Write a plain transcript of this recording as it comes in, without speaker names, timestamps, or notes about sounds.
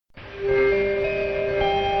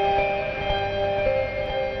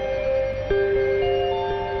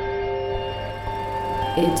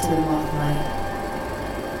Into the moth light.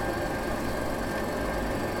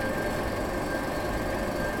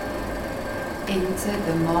 Into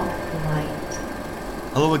the moth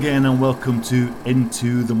light. Hello again and welcome to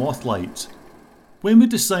Into the Mothlight. When we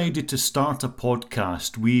decided to start a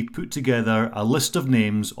podcast, we put together a list of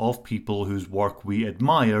names of people whose work we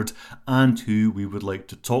admired and who we would like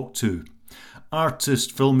to talk to.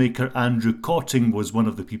 Artist filmmaker Andrew Cotting was one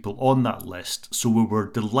of the people on that list, so we were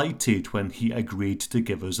delighted when he agreed to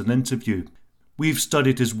give us an interview. We've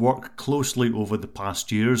studied his work closely over the past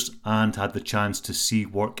years and had the chance to see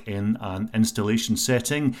work in an installation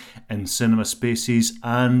setting, in cinema spaces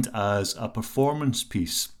and as a performance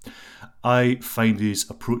piece. I find his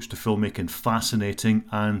approach to filmmaking fascinating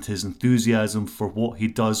and his enthusiasm for what he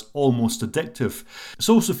does almost addictive. It's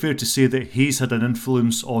also fair to say that he's had an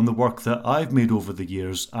influence on the work that I've made over the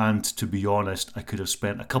years, and to be honest, I could have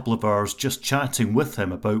spent a couple of hours just chatting with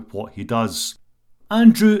him about what he does.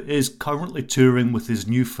 Andrew is currently touring with his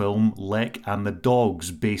new film Lek and the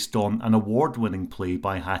Dogs, based on an award-winning play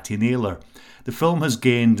by Hattie Naylor. The film has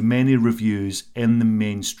gained many reviews in the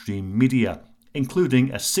mainstream media, including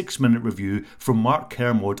a 6-minute review from Mark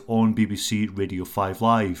Kermode on BBC Radio 5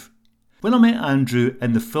 Live. When I met Andrew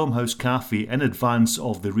in the Filmhouse Cafe in advance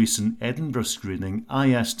of the recent Edinburgh screening,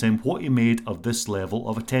 I asked him what he made of this level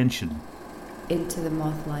of attention. Into the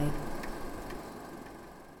moth light.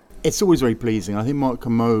 It's always very pleasing. I think Mark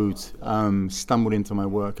Kermode stumbled into my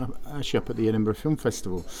work, actually up at the Edinburgh Film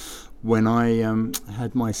Festival, when I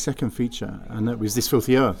had my second feature, and that was This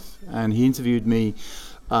Filthy Earth. And he interviewed me.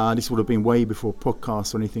 This would have been way before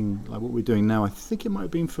podcasts or anything like what we're doing now. I think it might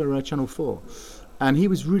have been for Channel 4. And he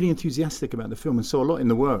was really enthusiastic about the film and saw a lot in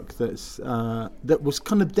the work that was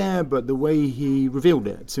kind of there, but the way he revealed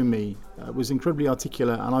it to me was incredibly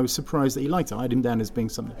articulate, and I was surprised that he liked it. I had him down as being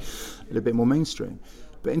something a little bit more mainstream.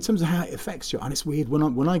 But in terms of how it affects you, and it's weird,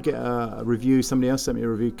 when I get a review, somebody else sent me a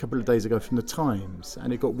review a couple of days ago from The Times,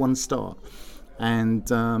 and it got 1 star. And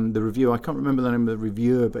the reviewer, I can't remember the name of the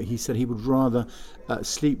reviewer, but he said he would rather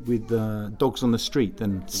sleep with dogs on the street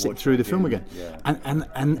than sit through the film again. Yeah.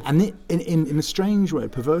 And it, in a strange way, a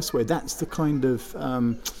perverse way, that's the kind of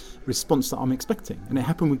response that I'm expecting. And it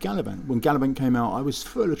happened with Gallivant. When Gallivant came out, I was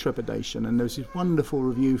full of trepidation, and there was this wonderful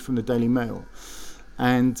review from the Daily Mail.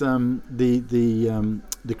 And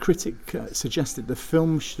the critic suggested the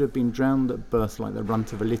film should have been drowned at birth like the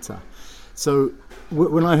runt of a litter. So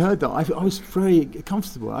when I heard that, I was very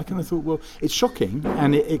comfortable. I kind of thought, well, it's shocking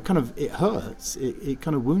and it hurts. It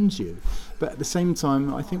kind of wounds you. But at the same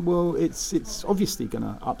time, I think, well, it's obviously going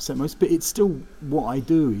to upset most, but it's still what I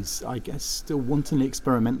do is, I guess, still wantonly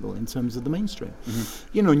experimental in terms of the mainstream.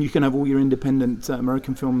 Mm-hmm. You know, and you can have all your independent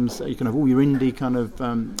American films, you can have all your indie kind of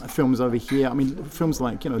films over here. I mean, films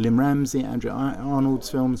like, Lynn Ramsey, Andrew Arnold's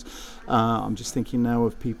films. I'm just thinking now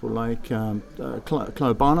of people like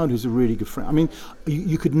Clive Barnard, who's a really good friend. I mean,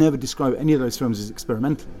 you could never describe any of those films as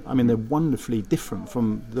experimental. I mean, they're wonderfully different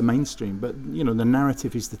from the mainstream, but, the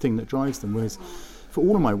narrative is the thing that drives them. Whereas for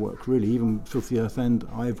all of my work, really, even Filthy Earth and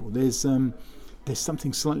Ivor, there's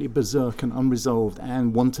something slightly berserk and unresolved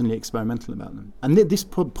and wantonly experimental about them. And this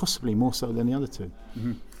possibly more so than the other two.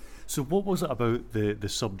 Mm-hmm. So what was it about the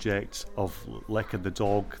subject of Lek and the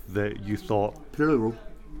Dog that you thought... Plural.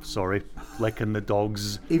 Sorry, Lek and the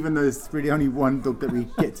Dogs. Even though there's really only one dog that we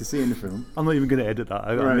get to see in the film. I'm not even going to edit that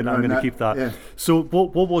out. I'm going to keep that. Yeah. So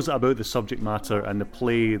what was it about the subject matter and the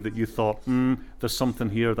play that you thought, there's something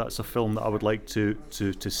here, that's a film that I would like to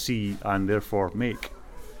see and therefore make?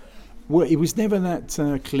 Well, it was never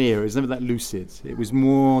that clear. It was never that lucid. It was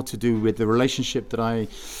more to do with the relationship that I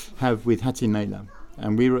have with Hattie Naylor.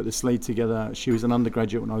 And we were at the Slade together. She was an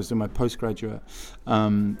undergraduate when I was doing my postgraduate.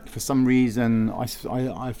 For some reason,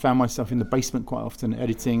 I found myself in the basement quite often,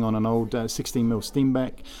 editing on an old 16mm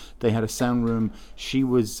Steenbeck. They had a sound room. She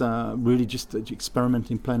was really just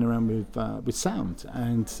experimenting, playing around with sound.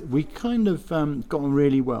 And we kind of got on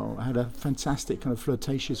really well. I had a fantastic kind of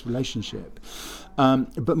flirtatious relationship.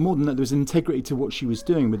 But more than that, there was integrity to what she was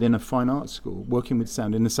doing within a fine art school, working with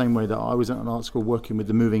sound in the same way that I was at an art school working with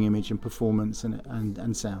the moving image and performance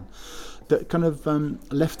and sound. That kind of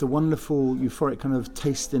left a wonderful euphoric kind of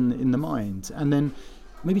taste in the mind. And then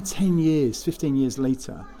maybe 10 years, 15 years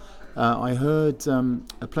later, I heard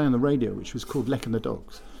a play on the radio which was called Lek and the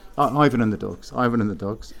Dogs. Ivan and the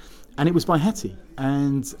Dogs. And it was by Hattie.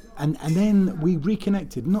 And then we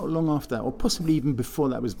reconnected not long after that, or possibly even before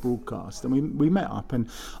that was broadcast. And we met up, and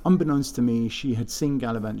unbeknownst to me, she had seen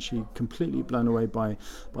Gallivant. She'd completely blown away by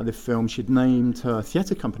the film. She'd named her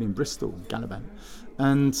theatre company in Bristol Gallivant.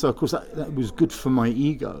 And so, of course, that was good for my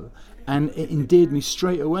ego. And it endeared me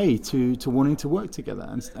straight away to wanting to work together.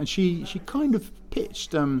 And she kind of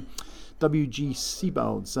pitched W.G.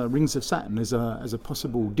 Sebald's Rings of Saturn as a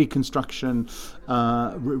possible deconstruction,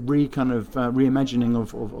 reimagining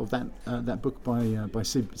of that book by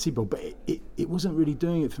Sebald, but it wasn't really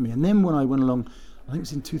doing it for me. And then when I went along, I think it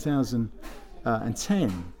was in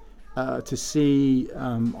 2010. To see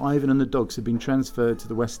Ivan and the Dogs had been transferred to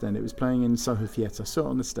the West End. It was playing in Soho Theatre. I saw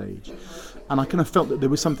it on the stage, and I kind of felt that there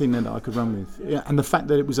was something there that I could run with. Yeah, and the fact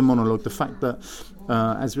that it was a monologue, the fact that,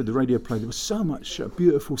 as with the radio play, there was so much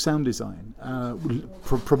beautiful sound design,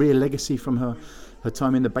 probably a legacy from her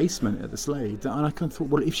time in the basement at the Slade. And I kind of thought,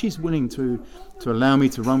 well, if she's willing to allow me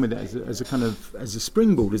to run with it as a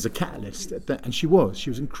springboard, as a catalyst, and she was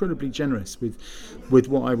incredibly generous with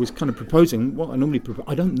what I was kind of proposing. What I normally propose,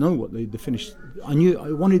 I don't know what the finished. I knew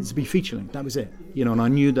I wanted it to be feature length. That was it, and I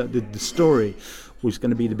knew that the story was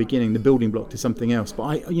going to be the beginning, the building block to something else.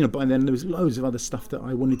 But by then there was loads of other stuff that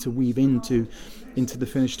I wanted to weave into the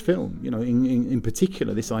finished film. In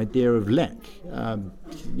particular, this idea of Lech,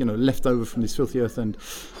 left over from this Filthy Earth and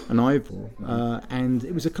Ivor, and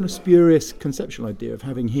it was a kind of spurious conceptual idea of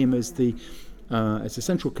having him as a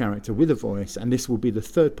central character with a voice, and this will be the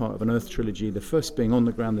third part of an Earth trilogy, the first being on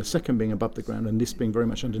the ground, the second being above the ground, and this being very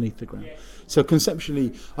much underneath the ground. So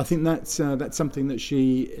conceptually, I think that's something that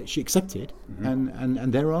she accepted,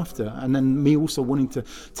 and thereafter, and then me also wanting to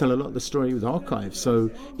tell a lot of the story with archives. So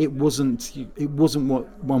it wasn't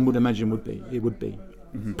what one would imagine it would be.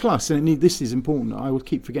 Mm-hmm. Plus, and this is important, I would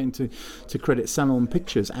keep forgetting to credit Salon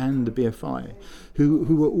Pictures and the BFI, who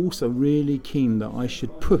were also really keen that I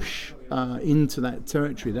should push into that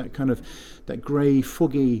territory, that kind of that grey,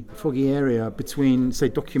 foggy area between, say,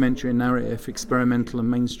 documentary and narrative, experimental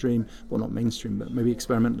and mainstream. Well, not mainstream, but maybe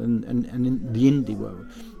experimental and in the indie world.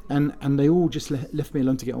 And they all just left me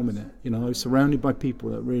alone to get on with it. I was surrounded by people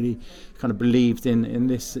that really kind of believed in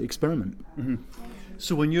this experiment. Mm-hmm.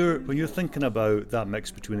 So when you're thinking about that mix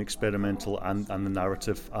between experimental and the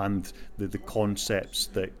narrative and the concepts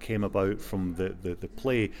that came about from the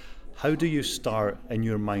play, how do you start in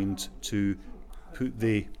your mind to put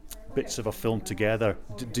the bits of a film together?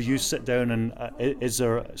 Do you sit down and is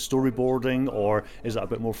there storyboarding, or is it a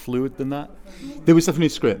bit more fluid than that? There was definitely a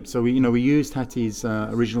script. So we used Hattie's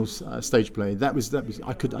original stage play. That was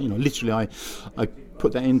I could literally I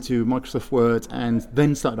put that into Microsoft Word and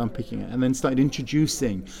then started unpicking it and then started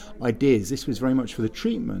introducing ideas. This was very much for the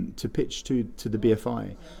treatment to pitch to the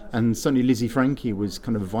BFI, and certainly Lizzie Frankie was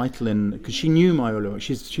kind of vital because she knew my early work.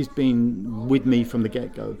 She's been with me from the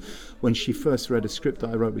get-go. When she first read a script that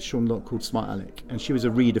I wrote with Sean Locke called Smart Alec, and she was a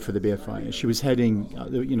reader for the BFI, and she was heading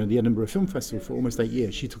the Edinburgh Film Festival for almost 8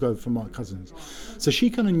 years. She took over from Mark Cousins, so she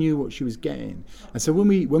kind of knew what she was getting. And so when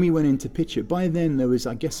we went in to pitch it, by then there was,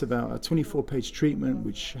 I guess, about a 24-page treatment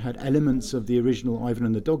which had elements of the original Ivan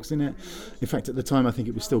and the Dogs in it. In fact, at the time I think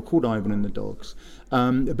it was still called Ivan and the Dogs,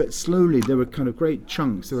 but slowly there were kind of great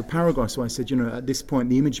chunks. There were paragraphs where I said, at this point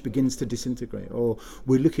the image begins to disintegrate, or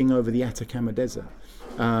we're looking over the Atacama Desert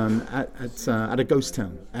at a ghost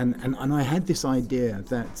town, and I had this idea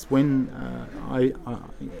that when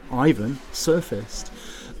Ivan surfaced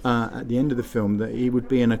at the end of the film, that he would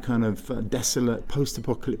be in a kind of desolate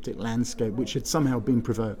post-apocalyptic landscape which had somehow been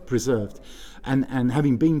preserved, and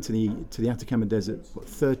having been to the Atacama Desert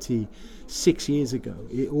 36 years ago,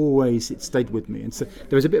 it stayed with me. And so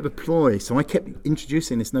there was a bit of a ploy, so I kept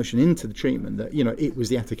introducing this notion into the treatment that it was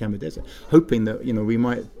the Atacama Desert, hoping that we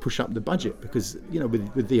might push up the budget, because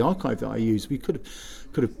with the archive that I used, we could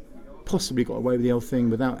have possibly got away with the whole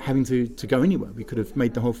thing without having to go anywhere. We could have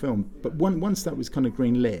made the whole film, but once that was kind of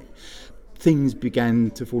green lit, things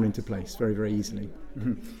began to fall into place very, very easily.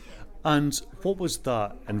 Mm-hmm. And what was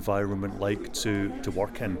that environment like to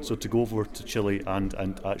work in? So to go over to Chile and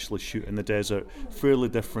actually shoot in the desert, fairly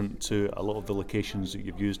different to a lot of the locations that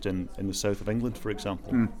you've used in the south of England, for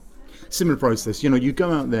example. Mm. Similar process. You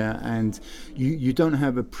go out there and you don't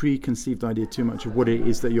have a preconceived idea too much of what it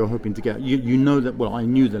is that you're hoping to get. You know that, well, I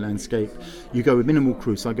knew the landscape. You go with minimal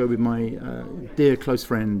crew. So I go with my dear close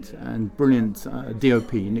friend and brilliant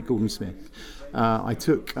DOP, Nick Gordon-Smith. I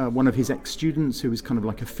took one of his ex-students who was kind of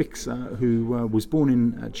like a fixer, who was born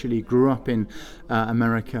in Chile, grew up in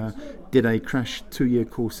America, did a crash 2-year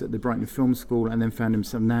course at the Brighton Film School, and then found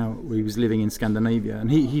himself now he was living in Scandinavia.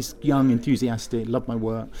 And he's young, enthusiastic, loved my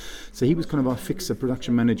work. So he was kind of our fixer,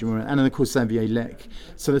 production manager, and then of course Xavier Lech.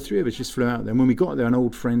 So the three of us just flew out there. And when we got there, an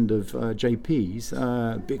old friend of JP's,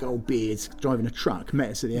 big old beards, driving a truck,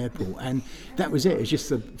 met us at the airport. And that was it. It's just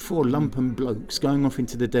 4 lumpen blokes going off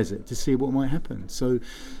into the desert to see what might happen. happen. So,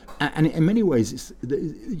 and in many ways, it's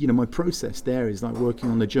my process there is like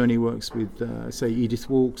working on the Journey Works with say Edith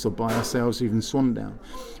Walks or By Ourselves, or even Swandown,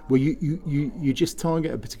 where you just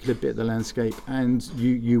target a particular bit of the landscape and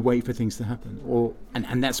you wait for things to happen.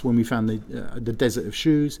 And that's when we found the Desert of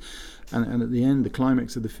Shoes. And at the end, the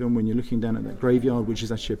climax of the film, when you're looking down at that graveyard, which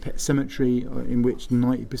is actually a pet cemetery in which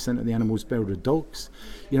 90% of the animals buried are dogs,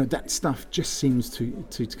 that stuff just seems to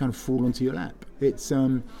kind of fall onto your lap. It's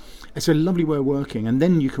a lovely way of working, and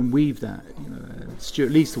then you can weave that.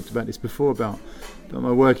 Stuart Lee's talked about this before about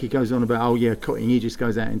my work. He goes on about cutting. He just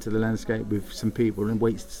goes out into the landscape with some people and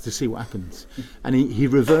waits to see what happens, and he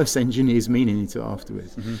reverse engineers meaning into it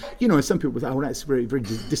afterwards. Some people say, "Oh, that's very, very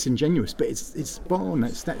disingenuous," but it's spot on.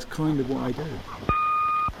 That's kind of what I do.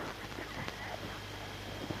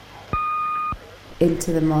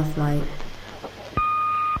 Into the moth light.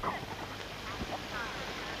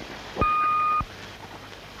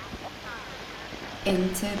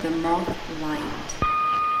 Into the moth light.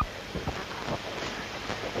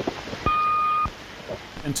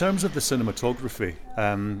 In terms of the cinematography,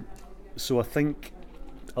 so I think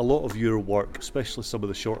a lot of your work, especially some of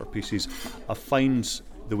the shorter pieces, I find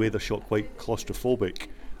the way they're shot quite claustrophobic.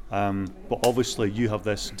 But obviously you have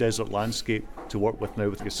this desert landscape to work with now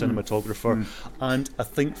with your cinematographer, and I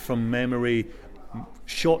think from memory,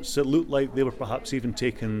 shots that looked like they were perhaps even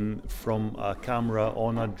taken from a camera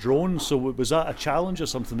on a drone. So was that a challenge or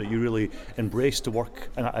something that you really embraced to work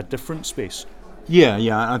in a different space? Yeah,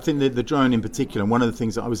 I think the drone in particular, one of the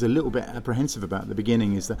things that I was a little bit apprehensive about at the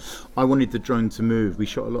beginning is that I wanted the drone to move. We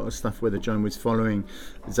shot a lot of stuff where the drone was following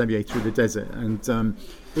Xavier through the desert, and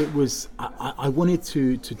it was I wanted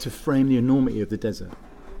to frame the enormity of the desert.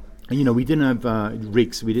 And, we didn't have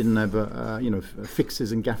rigs, we didn't have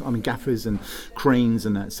fixers and gaffers and cranes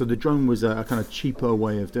and that. So the drone was a kind of cheaper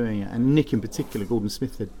way of doing it. And Nick in particular, Gordon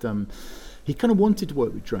Smith, had he kind of wanted to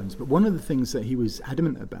work with drones, but one of the things that he was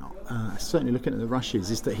adamant about, certainly looking at the rushes,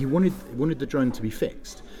 is that he wanted the drone to be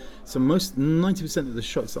fixed. So 90% of the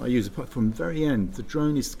shots that I use, apart from the very end, the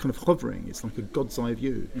drone is kind of hovering. It's like a God's eye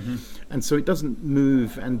view. And so it doesn't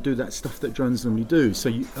move and do that stuff that drones normally do.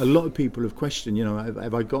 So a lot of people have questioned,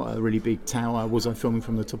 have I got a really big tower? Was I filming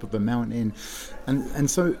from the top of a mountain? And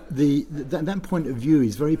so that point of view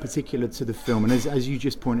is very particular to the film. And as you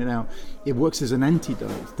just pointed out, it works as an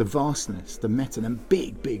antidote. The vastness, the meta, and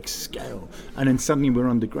big scale. And then suddenly we're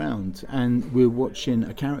underground and we're watching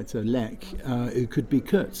a character, Lek, who could be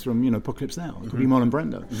Kurtz from Apocalypse Now. It could be Marlon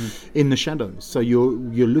Brando in the shadows. So you're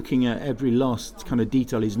looking at every last kind of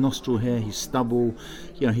detail: his nostril hair, his stubble,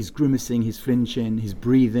 his grimacing, his flinching, his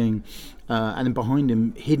breathing. And then behind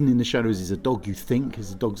him, hidden in the shadows, is a dog you think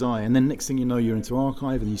is a dog's eye. And then next thing you know, you're into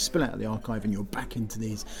archive, and you spill out of the archive, and you're back into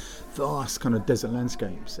these vast kind of desert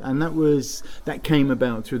landscapes. And that came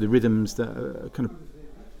about through the rhythms that kind of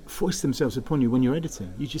force themselves upon you when you're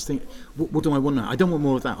editing. You just think, what do I want now? I don't want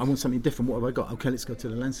more of that. I want something different. What have I got? Okay, let's go to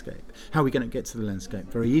the landscape. How are we going to get to the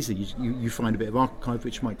landscape? Very easy. You find a bit of archive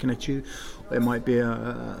which might connect you. It might be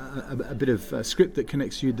a bit of script that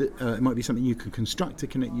connects you. It might be something you can construct to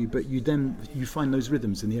connect you. But you find those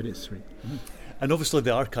rhythms in the edit suite. And obviously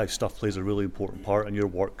the archive stuff plays a really important part in your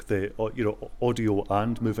work, the audio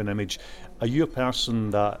and moving image. Are you a person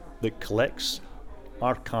that collects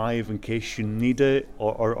archive in case you need it,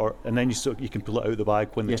 or and then you can pull it out of the bag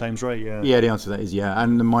when the time's right? The answer to that is yeah.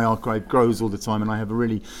 And my archive grows all the time, and I have a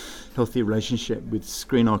really healthy relationship with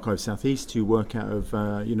Screen Archive Southeast, who work out of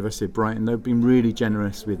University of Brighton. They've been really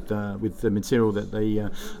generous with the material that they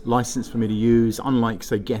license for me to use. Unlike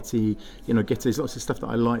say Getty, Getty's lots of stuff that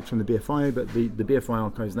I liked from the BFI, but the BFI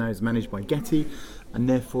archives now is managed by Getty, and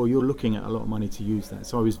therefore you're looking at a lot of money to use that.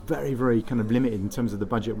 So I was very, very kind of limited in terms of the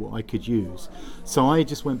budget, what I could use. So I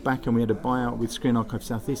just went back and we had a buyout with Screen Archive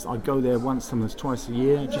Southeast. I go there once, sometimes twice a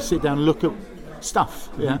year, just sit down and look at stuff,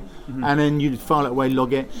 and then you file it away,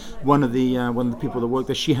 log it. One of the people that work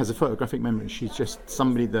there, she has a photographic memory. She's just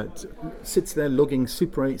somebody that sits there logging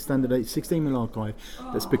Super 8, Standard 8, 16mm archive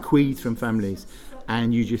that's bequeathed from families.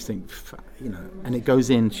 And you just think, and it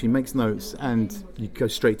goes in, she makes notes, and you go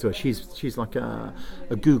straight to her. She's like a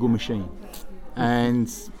Google machine. And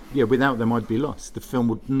without them I'd be lost. The film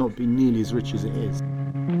would not be nearly as rich as it is.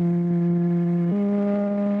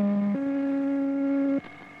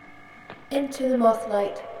 Into the moth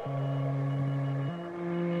light.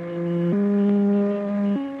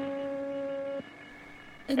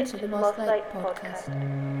 Into the moth light podcast.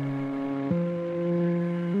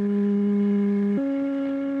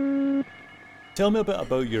 Tell me a bit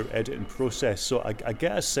about your editing process. So I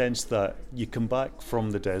get a sense that you come back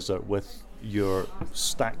from the desert with your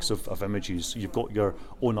stacks of images. You've got your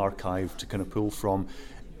own archive to kind of pull from.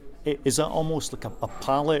 Is that almost like a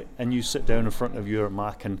palette, and you sit down in front of your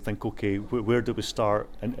Mac and think, okay, where do we start?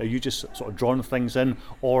 And are you just sort of drawing things in,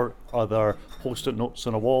 or are there post-it notes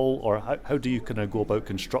on a wall, or how do you kind of go about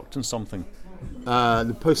constructing something?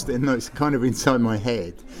 The post-it notes are kind of inside my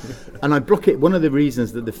head, and I block it. One of the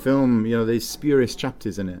reasons that the film, there's spurious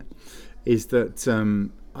chapters in it, is that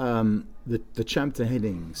the chapter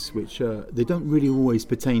headings, which they don't really always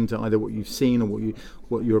pertain to either what you've seen or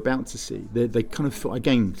what you're about to see. They kind of feel,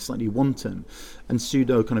 again, slightly wanton and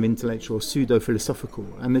pseudo kind of intellectual, pseudo philosophical.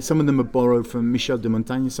 And some of them are borrowed from Michel de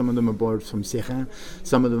Montaigne, some of them are borrowed from Sérin,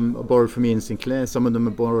 some of them are borrowed from Ian Sinclair, some of them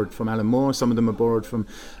are borrowed from Alan Moore, some of them are borrowed from,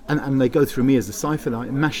 and they go through me as a cipher. I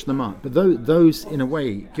mash them up. But those in a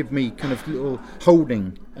way give me kind of little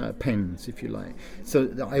holding pens, if you like. So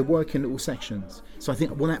that I work in little sections. So I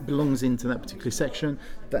think, well, that belongs into that particular section.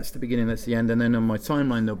 That's the beginning, that's the end. And then on my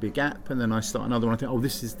timeline, there'll be a gap. And then I start another one. I think,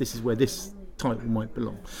 this is where this title might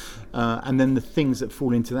belong. And then the things that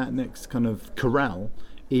fall into that next kind of corral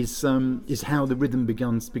is how the rhythm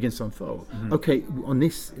begins to unfold. Mm-hmm. Okay, in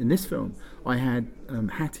this film, I had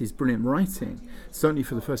Hattie's brilliant writing, certainly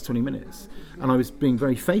for the first 20 minutes, and I was being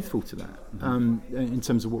very faithful to that in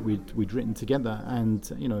terms of what we'd written together, and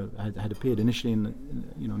had appeared initially in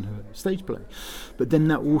her stage play, but then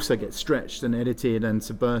that also gets stretched and edited and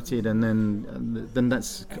subverted, and then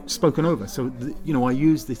that's spoken over. So I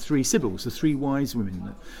use the three Sibyls, the three wise women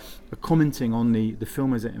that are commenting on the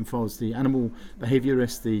film as it unfolds: the animal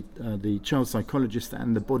behaviourist, the child psychologist,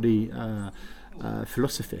 and the body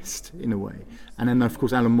philosophist, in a way. And then, of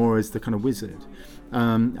course, Alan Moore is the kind of wizard,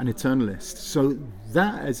 an eternalist. So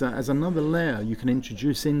that, as another layer you can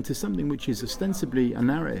introduce into something which is ostensibly a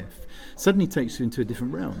narrative, suddenly takes you into a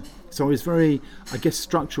different realm. So I was very, I guess,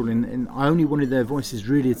 structural in I only wanted their voices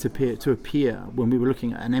really to appear when we were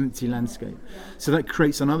looking at an empty landscape. So that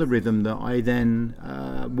creates another rhythm that I then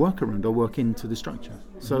work around or work into the structure.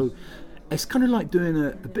 So it's kind of like doing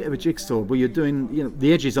a bit of a jigsaw where you're doing,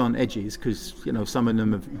 the edges aren't edges because, some of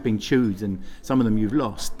them have been chewed and some of them you've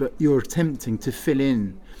lost, but you're attempting to fill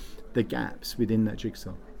in the gaps within that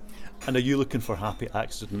jigsaw. And are you looking for happy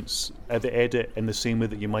accidents at the edit in the same way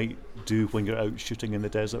that you might do when you're out shooting in the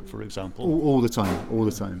desert, for example? All the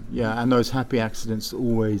time. Yeah, and those happy accidents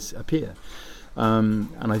always appear. And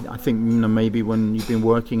I think maybe when you've been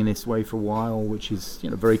working in this way for a while, which is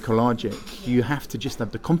very collagic, you have to just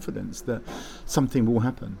have the confidence that something will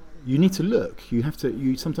happen. You need to look.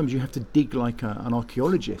 Sometimes you have to dig like an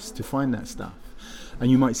archaeologist to find that stuff. And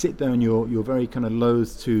you might sit there and you're very kind of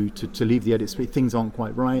loath to leave the edit space. Things aren't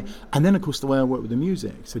quite right. And then, of course, the way I work with the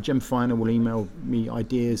music. So Jem Finer will email me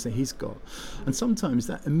ideas that he's got. And sometimes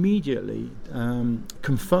that immediately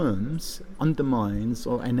confirms, undermines,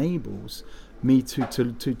 or enables me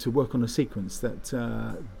to work on a sequence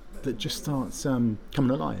that just starts coming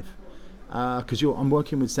alive. Because I'm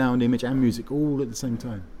working with sound, image, and music all at the same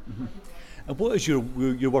time. Mm-hmm. And what is your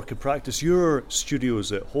work in practice? Your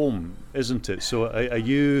studio's at home, isn't it? So are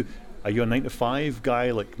you a 9-to-5 guy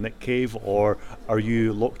like Nick Cave, or are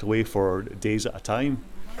you locked away for days at a time?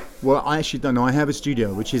 Well, I actually don't know. I have a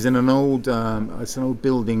studio which is in an old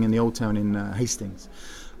building in the old town in Hastings,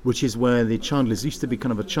 which is where the Chandlers used to be.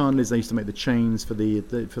 Kind of a Chandlers. They used to make the chains for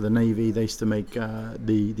the Navy. They used to make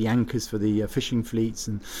the anchors for the fishing fleets,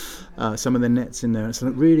 and some of the nets in there. It's a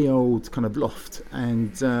really old kind of loft,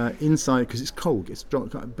 and inside, because it's cold, it's dry,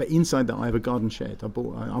 but inside that I have a garden shed.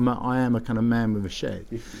 I am a kind of man with a shed,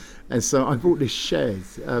 and so I bought this shed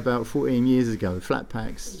about 14 years ago. Flat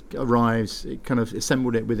packs arrives, it kind of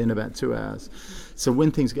assembled it within about 2 hours. So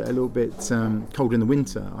when things get a little bit cold in the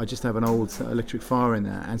winter, I just have an old electric fire in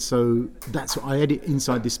there. And so that's what I edit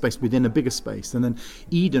inside this space within a bigger space. And then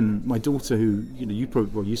Eden, my daughter, who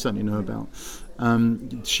you certainly know about,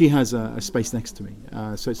 she has a space next to me.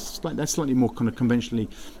 So that's slightly more kind of conventionally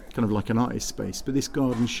kind of like an artist space. But this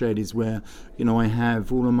garden shed is where, I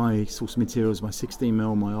have all of my source materials, my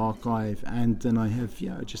 16mm, my archive, and then I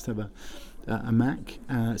just have a Mac.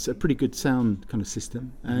 It's a pretty good sound kind of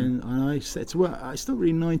system, and I set to work. It's not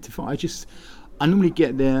really 9 to 5. I normally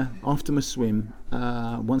get there after my swim.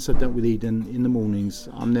 Once I've dealt with Eden in the mornings,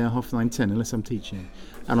 I'm there 9:30, 10 unless I'm teaching,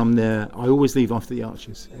 and I'm there. I always leave after the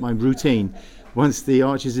Archers. My routine. Once the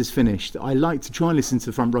Archers is finished, I like to try and listen to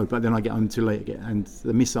the front row, but then I get home too late again, and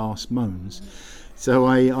the miss-arse moans. So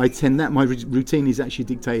I tend that. My routine is actually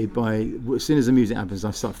dictated by, as soon as the music happens,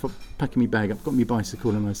 I start packing my bag up, got my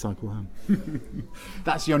bicycle, and I cycle home.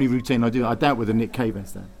 That's the only routine I do. I doubt whether Nick Cave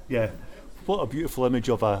has that. Yeah. What a beautiful image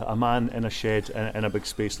of a man in a shed in a big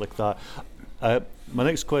space like that. My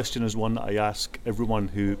next question is one that I ask everyone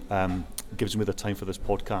who gives me the time for this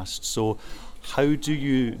podcast. So how do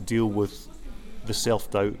you deal with the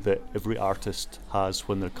self-doubt that every artist has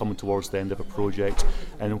when they're coming towards the end of a project?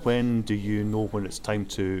 And when do you know when it's time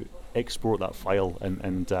to export that file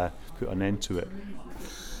and put an end to it?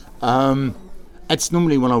 It's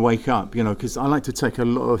normally when I wake up, because I like to take a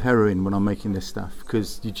lot of heroin when I'm making this stuff,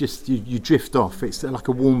 because you drift off. It's like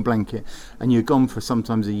a warm blanket, and you're gone for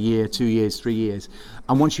sometimes a year, 2 years, 3 years.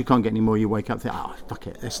 And once you can't get any more, you wake up and think, oh, fuck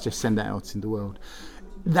it, let's just send that out in the world.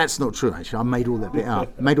 That's not true, actually. I made all that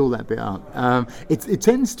bit up. It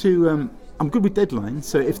tends to... I'm good with deadlines,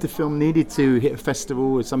 so if the film needed to hit a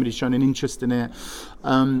festival or somebody's shown an interest in it,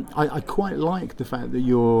 I quite like the fact that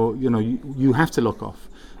you have to lock off.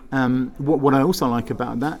 What I also like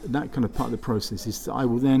about that kind of part of the process is that I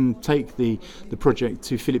will then take the project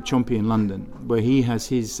to Philip Chompy in London, where he has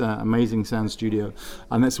his amazing sound studio,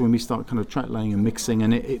 and that's when we start kind of track laying and mixing,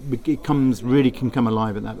 and it can come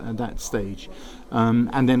alive at that stage.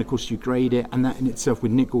 And then of course you grade it, and that in itself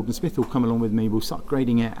with Nick Gordon-Smith will come along with me. We'll start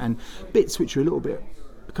grading it, and bits which are a little bit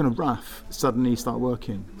kind of rough suddenly start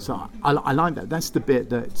working. So I like that. That's the bit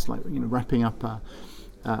that's like wrapping up a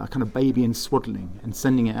kind of baby in swaddling and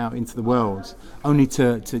sending it out into the world, only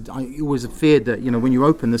to I always feared that when you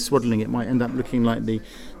open the swaddling it might end up looking like the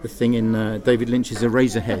thing in David Lynch's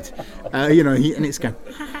Eraserhead, and it's going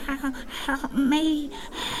help me.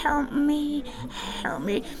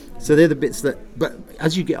 So they're the bits that, but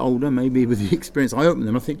as you get older, maybe with the experience, I open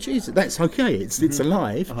them, I think, geez, that's okay, it's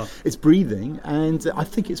alive, it's breathing, and I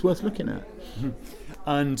think it's worth looking at.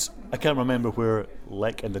 And I can't remember where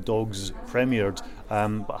Lek and the Dogs premiered,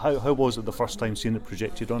 but how was it the first time seeing it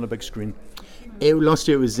projected on a big screen? Last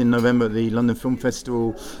year it was in November at the London Film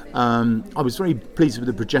Festival. I was very pleased with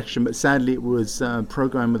the projection, but sadly it was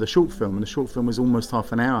programmed with a short film, and the short film was almost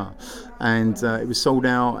half an hour, and it was sold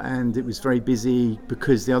out, and it was very busy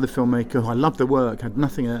because the other filmmaker, who I loved the work, had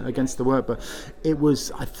nothing against the work, but it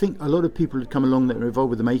was, I think a lot of people had come along that were involved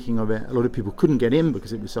with the making of it. A lot of people couldn't get in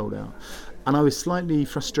because it was sold out. And I was slightly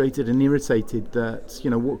frustrated and irritated that,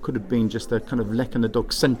 what could have been just a kind of Lek and the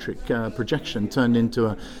Dog centric projection turned into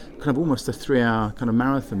a kind of almost a 3-hour kind of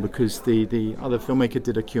marathon, because the other filmmaker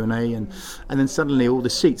did a Q&A and then suddenly all the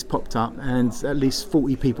seats popped up and at least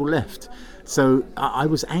 40 people left. So I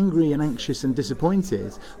was angry and anxious and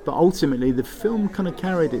disappointed, but ultimately the film kind of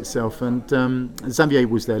carried itself, and Xavier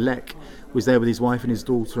was there, Lek was there with his wife and his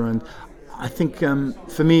daughter, and I think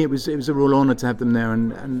for me it was a real honour to have them there,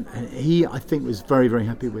 and he, I think, was very, very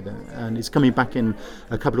happy with it, and he's coming back in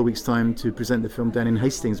a couple of weeks' time to present the film down in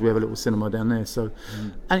Hastings. We have a little cinema down there, so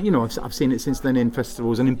and I've seen it since then in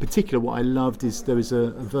festivals, and in particular what I loved is there was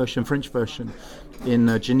a French version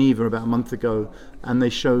in Geneva about a month ago, and they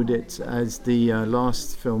showed it as the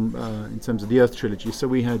last film in terms of the Earth trilogy. So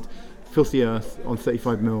we had Filthy Earth on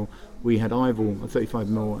 35mm, we had Ival on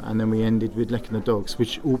 35mm, and then we ended with Lek and the Dogs,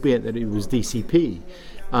 which, albeit that it was DCP,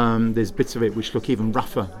 there's bits of it which look even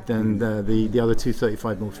rougher than the other two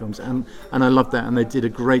 35mm films, and I loved that, and they did a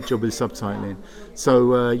great job with subtitling.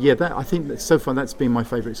 So I think that so far that's been my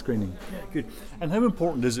favourite screening. Yeah, good. And how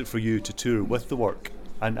important is it for you to tour with the work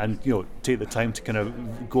and take the time to kind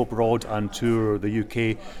of go abroad and tour the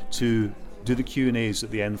UK to do the Q&As at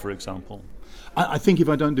the end, for example? I think if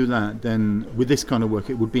I don't do that, then with this kind of work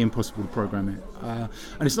it would be impossible to program it, and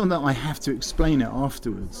it's not that I have to explain it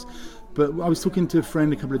afterwards, but I was talking to a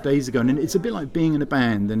friend a couple of days ago, and it's a bit like being in a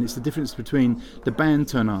band, and it's the difference between the band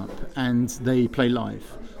turn up and they play live,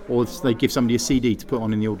 or they give somebody a CD to put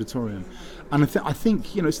on in the auditorium. And I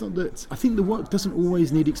think it's not that. I think the work doesn't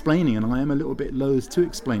always need explaining, and I am a little bit loath to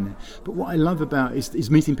explain it. But what I love about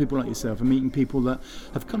is meeting people like yourself, and meeting people that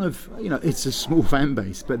have kind of, it's a small fan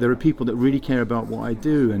base, but there are people that really care about what I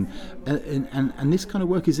do, and this kind of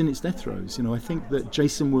work is in its death throes. I think that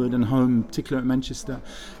Jason Wood and Home, particularly at Manchester,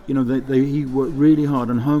 he worked really hard,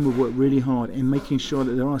 and Home have worked really hard in making sure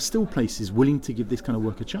that there are still places willing to give this kind of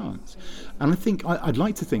work a chance. And I think I'd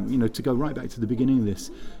like to think, to go right back to the beginning of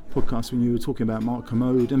this podcast when you were talking about Mark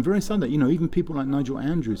Commode and various other, even people like Nigel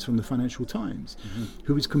Andrews from the Financial Times,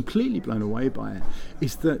 who was completely blown away by it,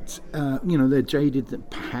 is that, they're jaded, that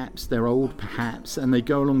perhaps they're old, perhaps, and they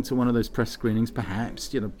go along to one of those press screenings,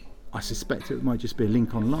 perhaps, I suspect it might just be a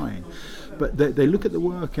link online, but they look at the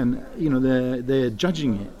work and they're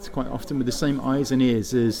judging it quite often with the same eyes and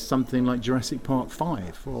ears as something like Jurassic Park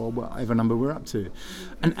 5 or whatever number we're up to,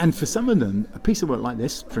 and for some of them a piece of work like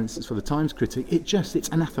this, for instance, for the Times critic, it's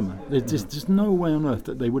anathema. There's no way on earth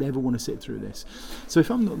that they would ever want to sit through this. So if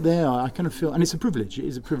I'm not there, I kind of feel, and it's a privilege. It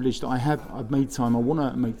is a privilege that I've made time. I want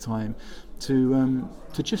to make time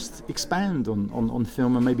to just expand on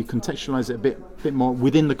film and maybe contextualise it a bit more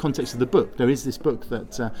within the context of the book. There is this book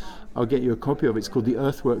that I'll get you a copy of. It's called The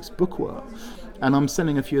Earthworks Bookwork, and I'm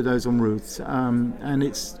selling a few of those en route. And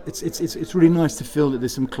it's really nice to feel that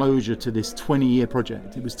there's some closure to this 20-year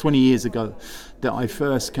project. It was 20 years ago that I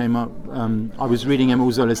first came up. I was reading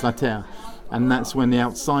Émile Zola's La Terre, and that's when the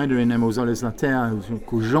outsider in Émile Zola's La Terre, who's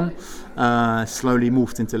called Jean, slowly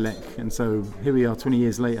morphed into Lec. And so here we are 20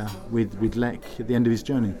 years later with Lec at the end of his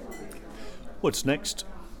journey. What's next?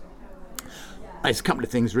 It's a couple of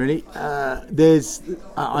things, really.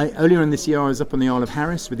 Earlier in this year, I was up on the Isle of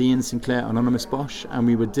Harris with Ian Sinclair, Anonymous Bosch, and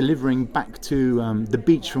we were delivering back to the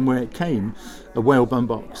beach from where it came a whalebone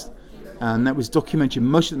box. And that was documented.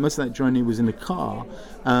 Most of that journey was in the car,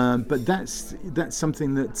 but that's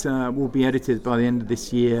something that will be edited by the end of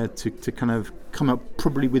this year to kind of come up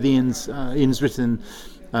probably with Ian's written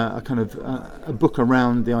a kind of a book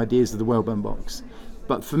around the ideas of the whalebone box.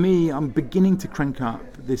 But for me, I'm beginning to crank up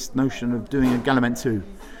this notion of doing a Gallivant 2.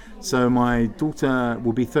 So my daughter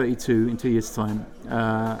will be 32 in 2 years' time.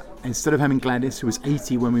 Instead of having Gladys, who was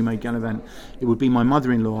 80 when we made Gallivant, it would be my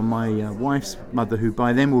mother-in-law, my wife's mother, who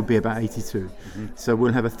by then will be about 82. Mm-hmm. So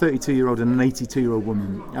we'll have a 32-year-old and an 82-year-old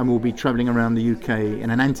woman, and we'll be travelling around the UK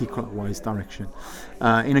in an anti-clockwise direction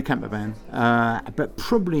in a camper van. But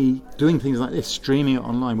probably doing things like this, streaming it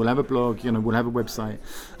online. We'll have a blog, we'll have a website,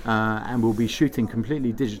 and we'll be shooting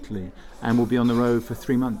completely digitally, and we'll be on the road for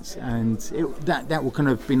 3 months. And that will kind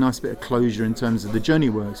of be a nice bit of closure in terms of the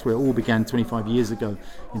journey works, where it all began 25 years ago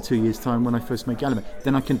in 2 years' time when I first made Gallivant.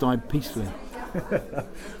 Then I can die peacefully.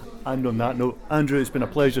 And on that note, Andrew, it's been a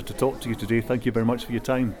pleasure to talk to you today. Thank you very much for your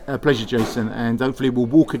time. A pleasure, Jason, and hopefully we'll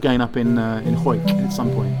walk again up in Hawick at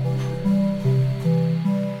some point.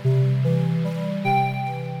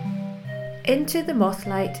 Into the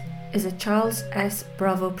Mothlight is a Charles S.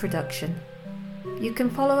 Bravo production. You can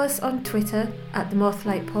follow us on Twitter at the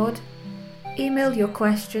Mothlight Pod, email your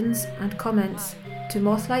questions and comments to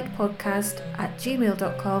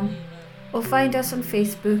mothlightpodcast@gmail.com, or find us on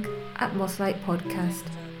Facebook at Mothlight Podcast.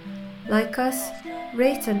 Like us,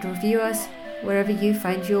 rate and review us wherever you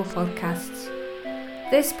find your podcasts.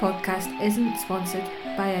 This podcast isn't sponsored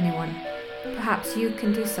by anyone. Perhaps you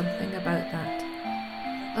can do something about that.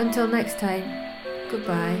 Until next time,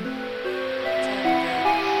 goodbye.